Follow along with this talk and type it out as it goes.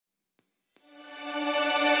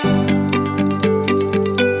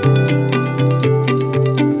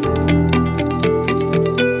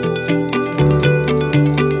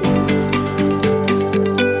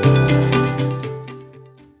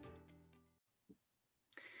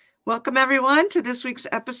Welcome, everyone, to this week's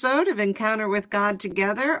episode of Encounter with God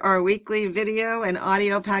Together, our weekly video and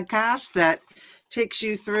audio podcast that takes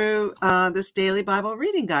you through this daily Bible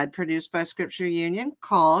reading guide produced by Scripture Union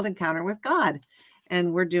called Encounter with God.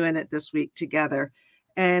 And we're doing it this week together.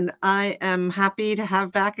 And I am happy to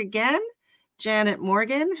have back again Janet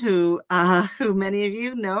Morgan, who many of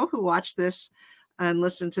you know who watch this and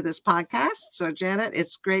listen to this podcast. So, Janet,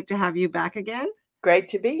 it's great to have you back again. Great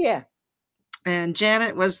to be here. And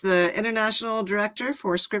Janet was the International Director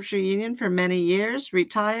for Scripture Union for many years,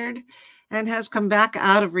 retired, and has come back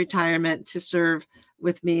out of retirement to serve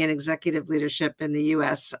with me in executive leadership in the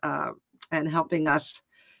U.S. And helping us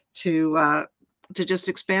to just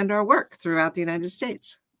expand our work throughout the United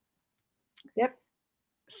States. Yep.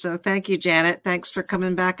 So thank you, Janet. Thanks for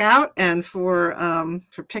coming back out and for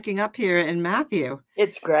picking up here in Matthew.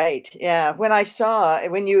 It's great. Yeah.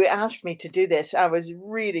 When you asked me to do this, I was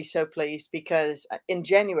really so pleased because in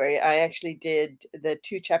January, I actually did the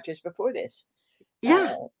 2 chapters before this.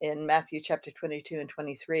 Yeah. In Matthew chapter 22 and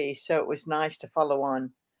 23. So it was nice to follow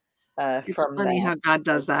on. It's funny how God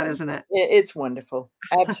does that, isn't it? It's wonderful.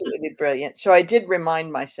 Absolutely brilliant. So I did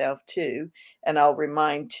remind myself too, and I'll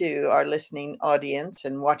remind too our listening audience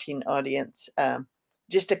and watching audience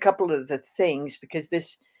just a couple of the things, because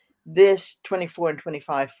this 24 and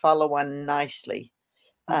 25 follow on nicely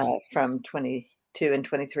from 22 and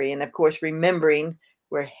 23. And of course, remembering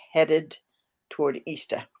we're headed toward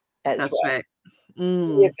Easter as That's well. right.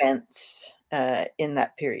 The events in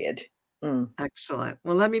that period. Excellent.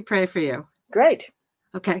 Well, let me pray for you. Great.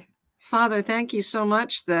 Okay. Father, thank you so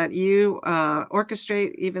much that you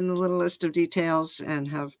orchestrate even the littlest of details and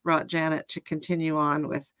have brought Janet to continue on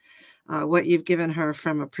with what you've given her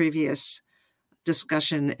from a previous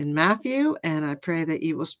discussion in Matthew. And I pray that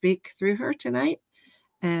you will speak through her tonight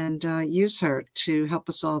and use her to help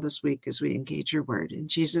us all this week as we engage your word. In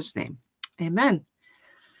Jesus' name, amen.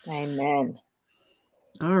 Amen.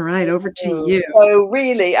 All right, over to you. So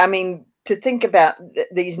really, I mean, to think about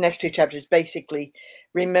these next 2 chapters, basically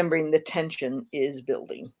remembering the tension is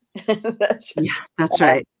building. That's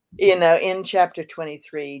right. In chapter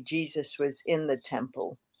 23, Jesus was in the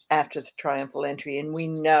temple after the triumphal entry, and we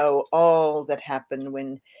know all that happened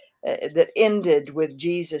when that ended with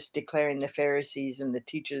Jesus declaring the Pharisees and the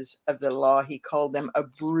teachers of the law, he called them a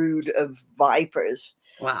brood of vipers.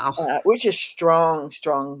 Wow. Which is strong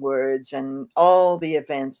words, and all the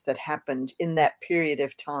events that happened in that period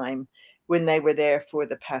of time when they were there for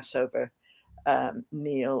the Passover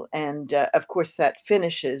meal. And of course, that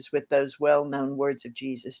finishes with those well-known words of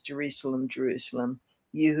Jesus, Jerusalem, Jerusalem,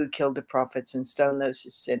 you who killed the prophets and stoned those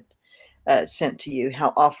who sent to you.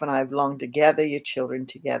 How often I've longed to gather your children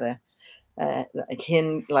together,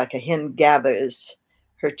 like a hen gathers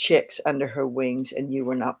her chicks under her wings, and you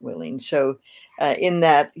were not willing. So in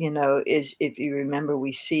that, is, if you remember,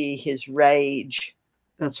 we see his rage.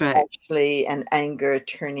 That's right. Actually, and anger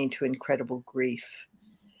turning to incredible grief.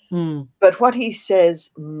 But what he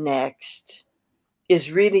says next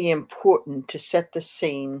is really important to set the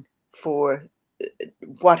scene for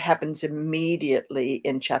what happens immediately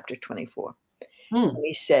in chapter 24.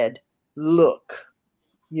 He said, look,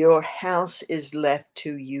 your house is left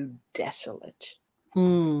to you desolate.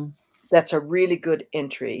 That's a really good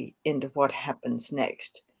entry into what happens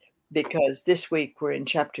next, because this week we're in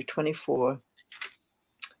chapter 24,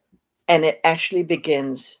 and it actually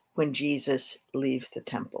begins when Jesus leaves the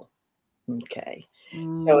temple. Okay.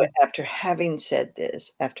 So after having said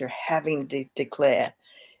this, after having to declare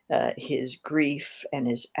his grief and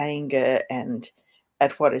his anger and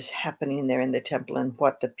at what is happening there in the temple and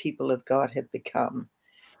what the people of God have become,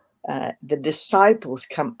 the disciples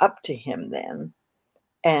come up to him then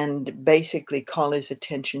and basically call his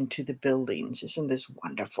attention to the buildings. Isn't this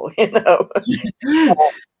wonderful?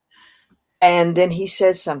 And then he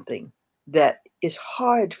says something that is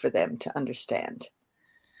hard for them to understand.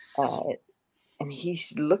 And he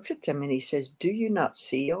looks at them and he says, do you not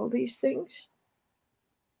see all these things?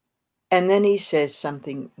 And then he says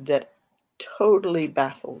something that totally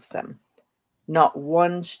baffles them. Not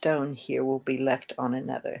one stone here will be left on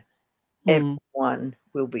another. Every one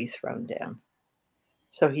will be thrown down.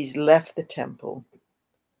 So he's left the temple.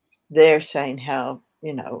 They're saying how,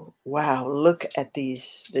 wow, look at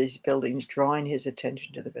these buildings, drawing his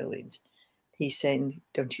attention to the buildings. He's saying,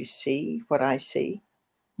 don't you see what I see?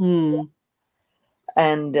 And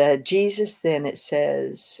Jesus then, it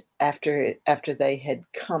says, after they had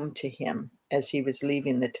come to him as he was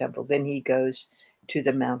leaving the temple, then he goes to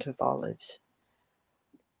the Mount of Olives.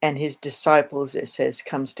 And his disciples, it says,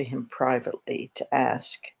 comes to him privately to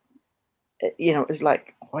ask, it's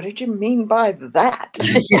like, what did you mean by that?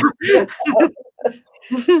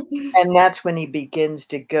 And that's when he begins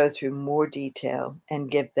to go through more detail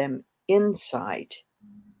and give them insight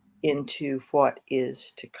into what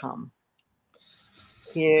is to come.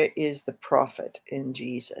 Here is the prophet in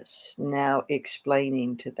Jesus now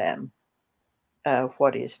explaining to them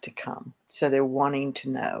what is to come. So they're wanting to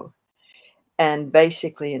know. And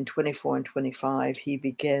basically in 24 and 25, he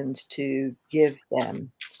begins to give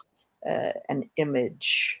them an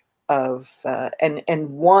image of, and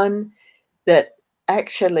one that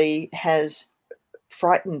actually has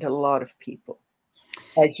frightened a lot of people.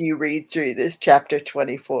 As you read through this chapter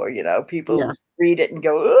 24, people read it and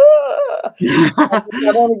go, "Ah!"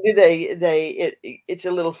 Not only do it's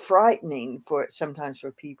a little frightening sometimes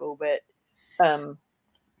for people, but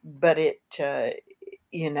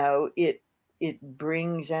it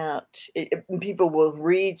brings out people will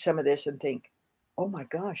read some of this and think, oh my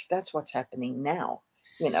gosh, that's what's happening now,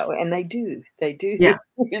 and they do Yeah.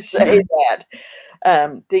 say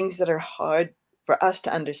that, things that are hard for us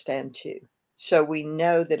to understand too. So we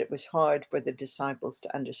know that it was hard for the disciples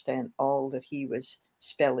to understand all that he was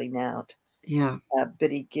spelling out. Yeah.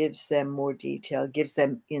 But he gives them more detail, gives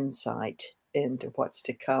them insight into what's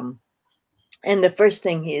to come. And the first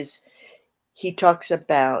thing is he talks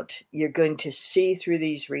about you're going to see through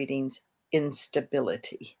these readings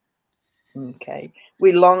instability. Okay.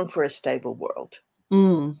 We long for a stable world.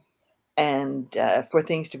 And for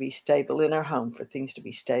things to be stable in our home, for things to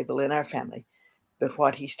be stable in our family. But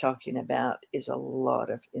what he's talking about is a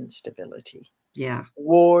lot of instability. Yeah.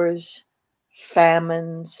 Wars,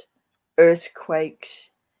 famines,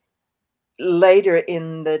 earthquakes. Later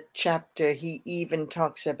in the chapter, he even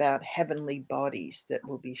talks about heavenly bodies that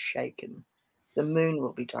will be shaken. The moon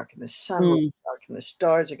will be darkened, the sun will be darkened, the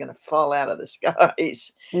stars are going to fall out of the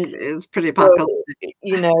skies. It's pretty apocalyptic.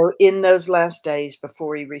 So, in those last days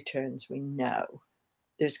before he returns, we know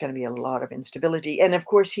there's going to be a lot of instability. And of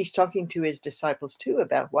course, he's talking to his disciples too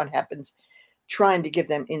about what happens, trying to give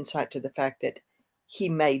them insight to the fact that he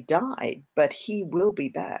may die, but he will be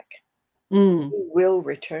back. He will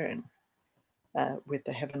return with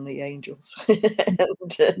the heavenly angels.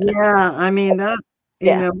 Yeah, I mean that.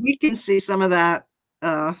 We can see some of that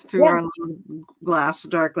through our little glass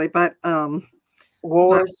darkly, but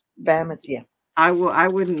wars, famines, I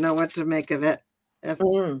wouldn't know what to make of it at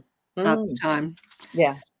the time.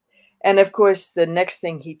 Yeah. And of course, the next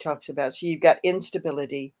thing he talks about, so you've got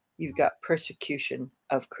instability, you've got persecution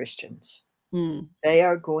of Christians. They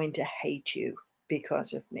are going to hate you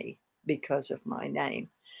because of me, because of my name.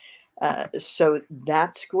 So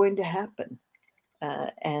that's going to happen.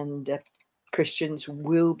 And Christians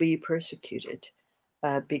will be persecuted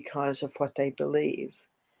because of what they believe.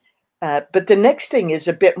 But the next thing is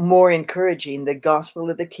a bit more encouraging. The gospel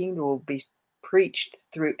of the kingdom will be preached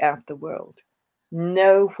throughout the world.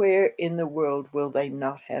 Nowhere in the world will they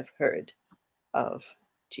not have heard of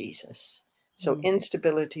Jesus. So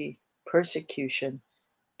instability, persecution,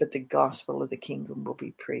 but the gospel of the kingdom will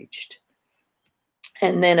be preached.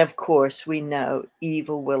 And then, of course, we know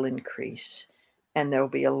evil will increase, and there will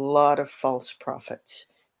be a lot of false prophets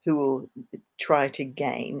who will try to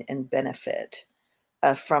gain and benefit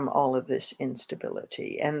from all of this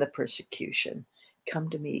instability and the persecution. Come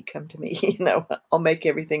to me, I'll make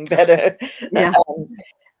everything better. Yeah.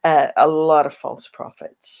 A lot of false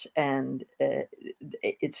prophets, and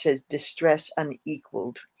it says distress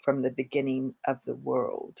unequaled from the beginning of the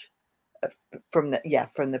world. From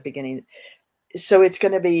the beginning. So it's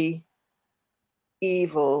going to be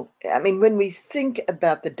evil. I mean, when we think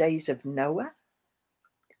about the days of Noah,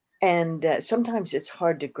 and sometimes it's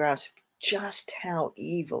hard to grasp just how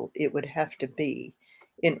evil it would have to be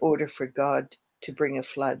in order for God to bring a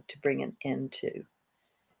flood, to bring an end to.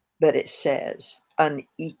 But it says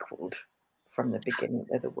unequaled from the beginning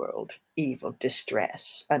of the world, evil,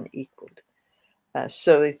 distress, unequaled.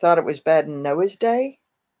 So they thought it was bad in Noah's day.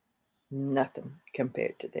 Nothing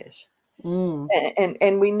compared to this.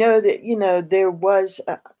 And we know that, there was,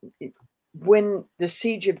 when the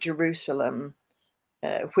siege of Jerusalem,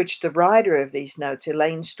 which the writer of these notes,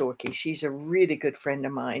 Elaine Storkey, she's a really good friend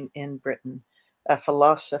of mine in Britain, a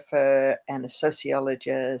philosopher and a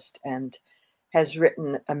sociologist, and has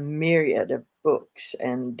written a myriad of books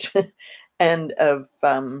and and of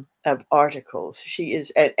articles. She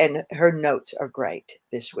is, and her notes are great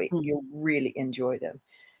this week. You'll really enjoy them.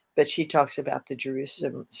 But she talks about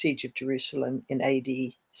the siege of Jerusalem in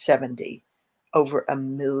AD 70. Over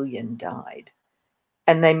 1 million died.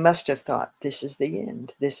 And they must have thought, this is the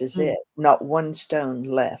end. This is it. Not one stone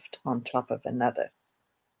left on top of another.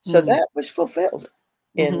 So that was fulfilled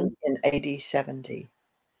in AD 70.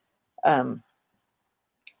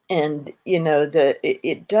 And,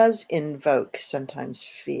 it does invoke sometimes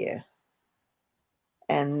fear.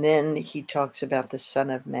 And then he talks about the Son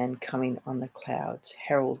of Man coming on the clouds,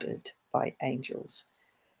 heralded by angels.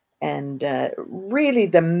 And really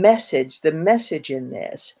the message in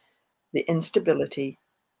this, the instability,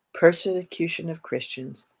 persecution of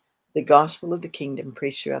Christians, the gospel of the kingdom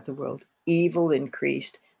preached throughout the world, evil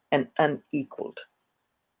increased and unequaled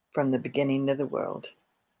from the beginning of the world.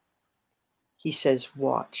 He says,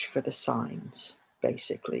 watch for the signs,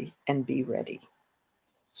 basically, and be ready.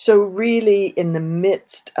 So really in the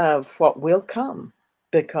midst of what will come,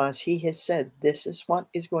 because he has said, this is what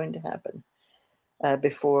is going to happen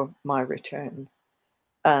before my return.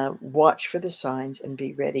 Watch for the signs and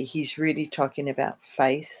be ready. He's really talking about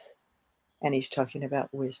faith, and he's talking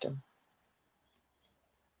about wisdom.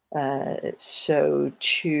 So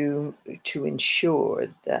to ensure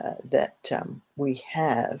that we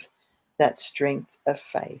have that strength of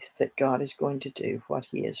faith that God is going to do what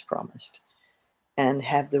he has promised, and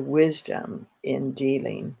have the wisdom in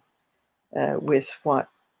dealing with what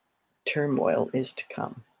turmoil is to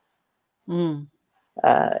come.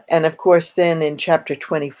 And of course, then in chapter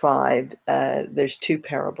 25, there's two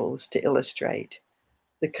parables to illustrate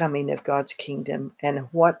the coming of God's kingdom and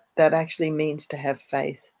what that actually means to have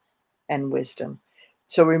faith and wisdom.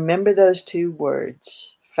 So remember those two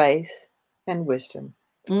words, faith and wisdom,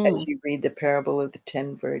 as you read the parable of the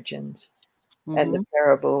 10 virgins and the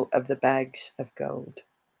parable of the bags of gold.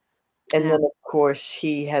 And then, of course,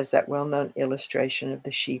 he has that well-known illustration of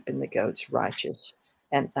the sheep and the goats, righteous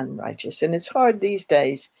and unrighteous. And it's hard these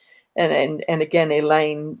days. And again,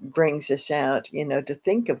 Elaine brings this out, to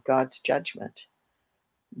think of God's judgment.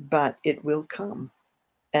 But it will come.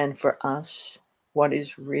 And for us, what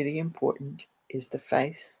is really important is the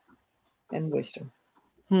faith and wisdom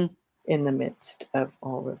in the midst of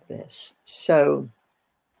all of this. So,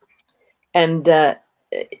 and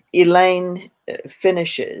Elaine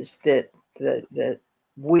finishes that the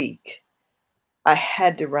week. I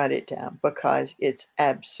had to write it down because it's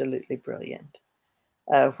absolutely brilliant.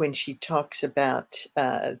 When she talks about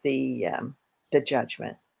the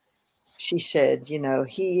judgment, she said,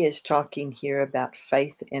 he is talking here about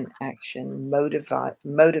faith in action,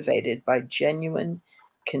 motivated by genuine,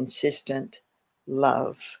 consistent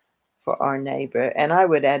love for our neighbor. And I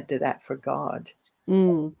would add to that for God,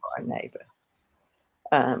 for our neighbor.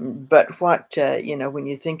 But what, when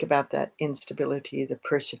you think about that instability, the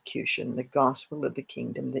persecution, the gospel of the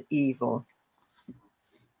kingdom, the evil,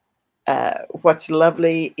 what's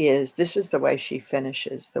lovely is this is the way she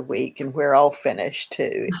finishes the week, and we're all finished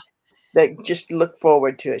too. That just look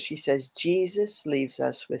forward to it. She says, Jesus leaves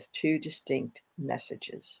us with two distinct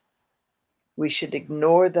messages. We should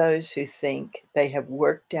ignore those who think they have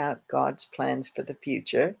worked out God's plans for the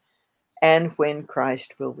future and when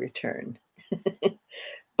Christ will return.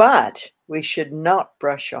 But we should not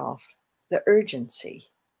brush off the urgency.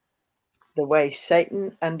 The way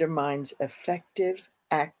Satan undermines effective,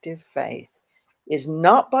 active faith is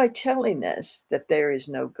not by telling us that there is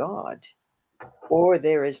no God or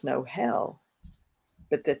there is no hell,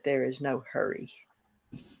 but that there is no hurry.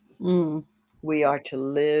 We are to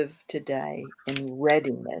live today in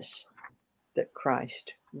readiness that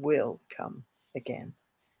Christ will come again.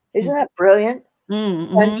 Isn't that brilliant?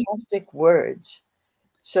 Fantastic words.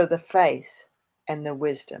 So the faith and the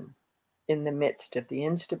wisdom in the midst of the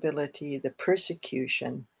instability, the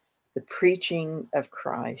persecution, the preaching of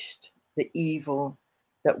Christ, the evil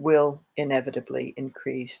that will inevitably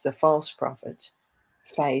increase, the false prophets,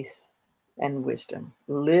 faith and wisdom.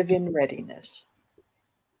 Live in readiness.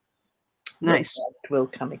 Nice. That will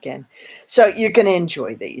come again. So you're going to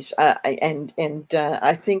enjoy these.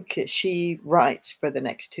 I think she writes for the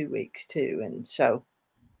next 2 weeks too. And so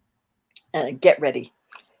get ready.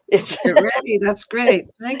 Get ready. That's great.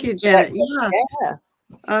 Thank you, Janet. Yeah.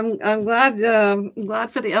 I'm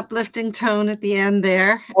glad for the uplifting tone at the end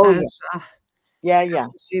there. As we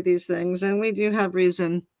see these things, and we do have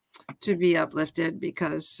reason to be uplifted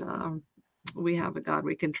because we have a God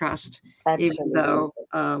we can trust. Absolutely. Even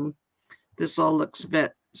though this all looks a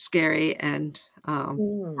bit scary and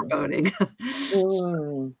foreboding.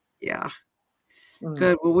 So, yeah.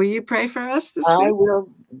 Good. Well, will you pray for us this week? I will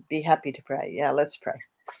be happy to pray. Yeah, let's pray.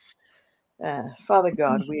 Father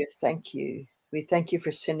God, we thank you. We thank you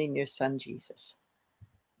for sending your son, Jesus,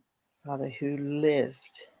 Father, who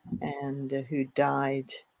lived and who died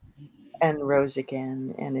and rose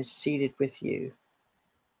again and is seated with you.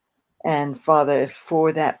 And Father,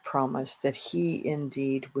 for that promise that he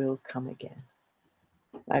indeed will come again.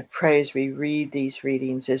 I pray as we read these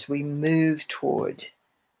readings, as we move toward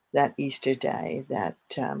that Easter day, that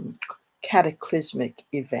cataclysmic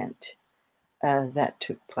event that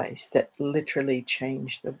took place that literally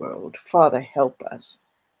changed the world. Father, help us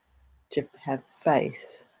to have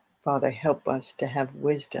faith. Father, help us to have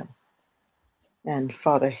wisdom. And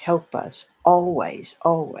Father, help us always,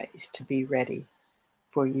 always to be ready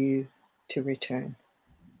for you to return.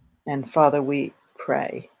 And Father, we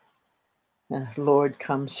pray, Lord,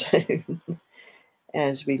 come soon.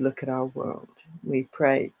 As we look at our world, we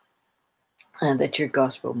pray that your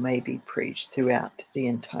gospel may be preached throughout the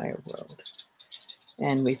entire world.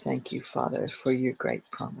 And we thank you, Father, for your great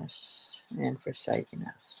promise and for saving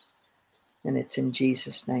us. And it's in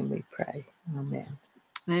Jesus' name we pray. Amen.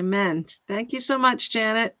 Amen. Thank you so much,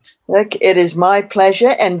 Janet. Look, it is my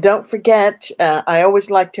pleasure. And don't forget, I always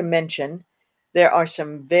like to mention, there are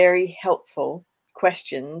some very helpful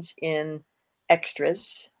questions in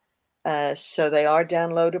extras. So they are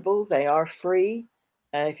downloadable. They are free.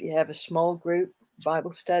 If you have a small group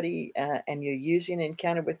Bible study and you're using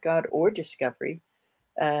Encounter with God or Discovery,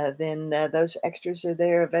 then those extras are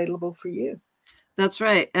there available for you. That's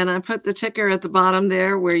right. And I put the ticker at the bottom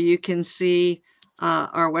there where you can see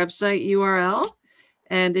our website URL.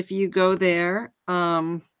 And if you go there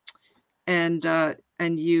and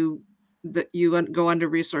you go under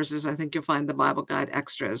resources, I think you'll find the Bible Guide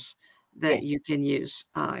extras that you can use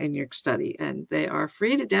in your study. And they are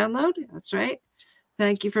free to download. That's right.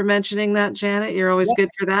 Thank you for mentioning that, Janet. You're always good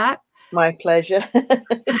for that. My pleasure.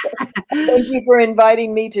 Thank you for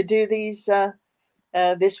inviting me to do these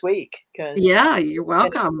this week. Yeah, you're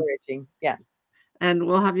welcome. Yeah. And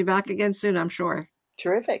we'll have you back again soon, I'm sure.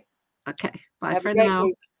 Terrific. Okay. Bye Have for a great now.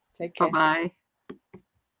 week. Take care. Bye-bye.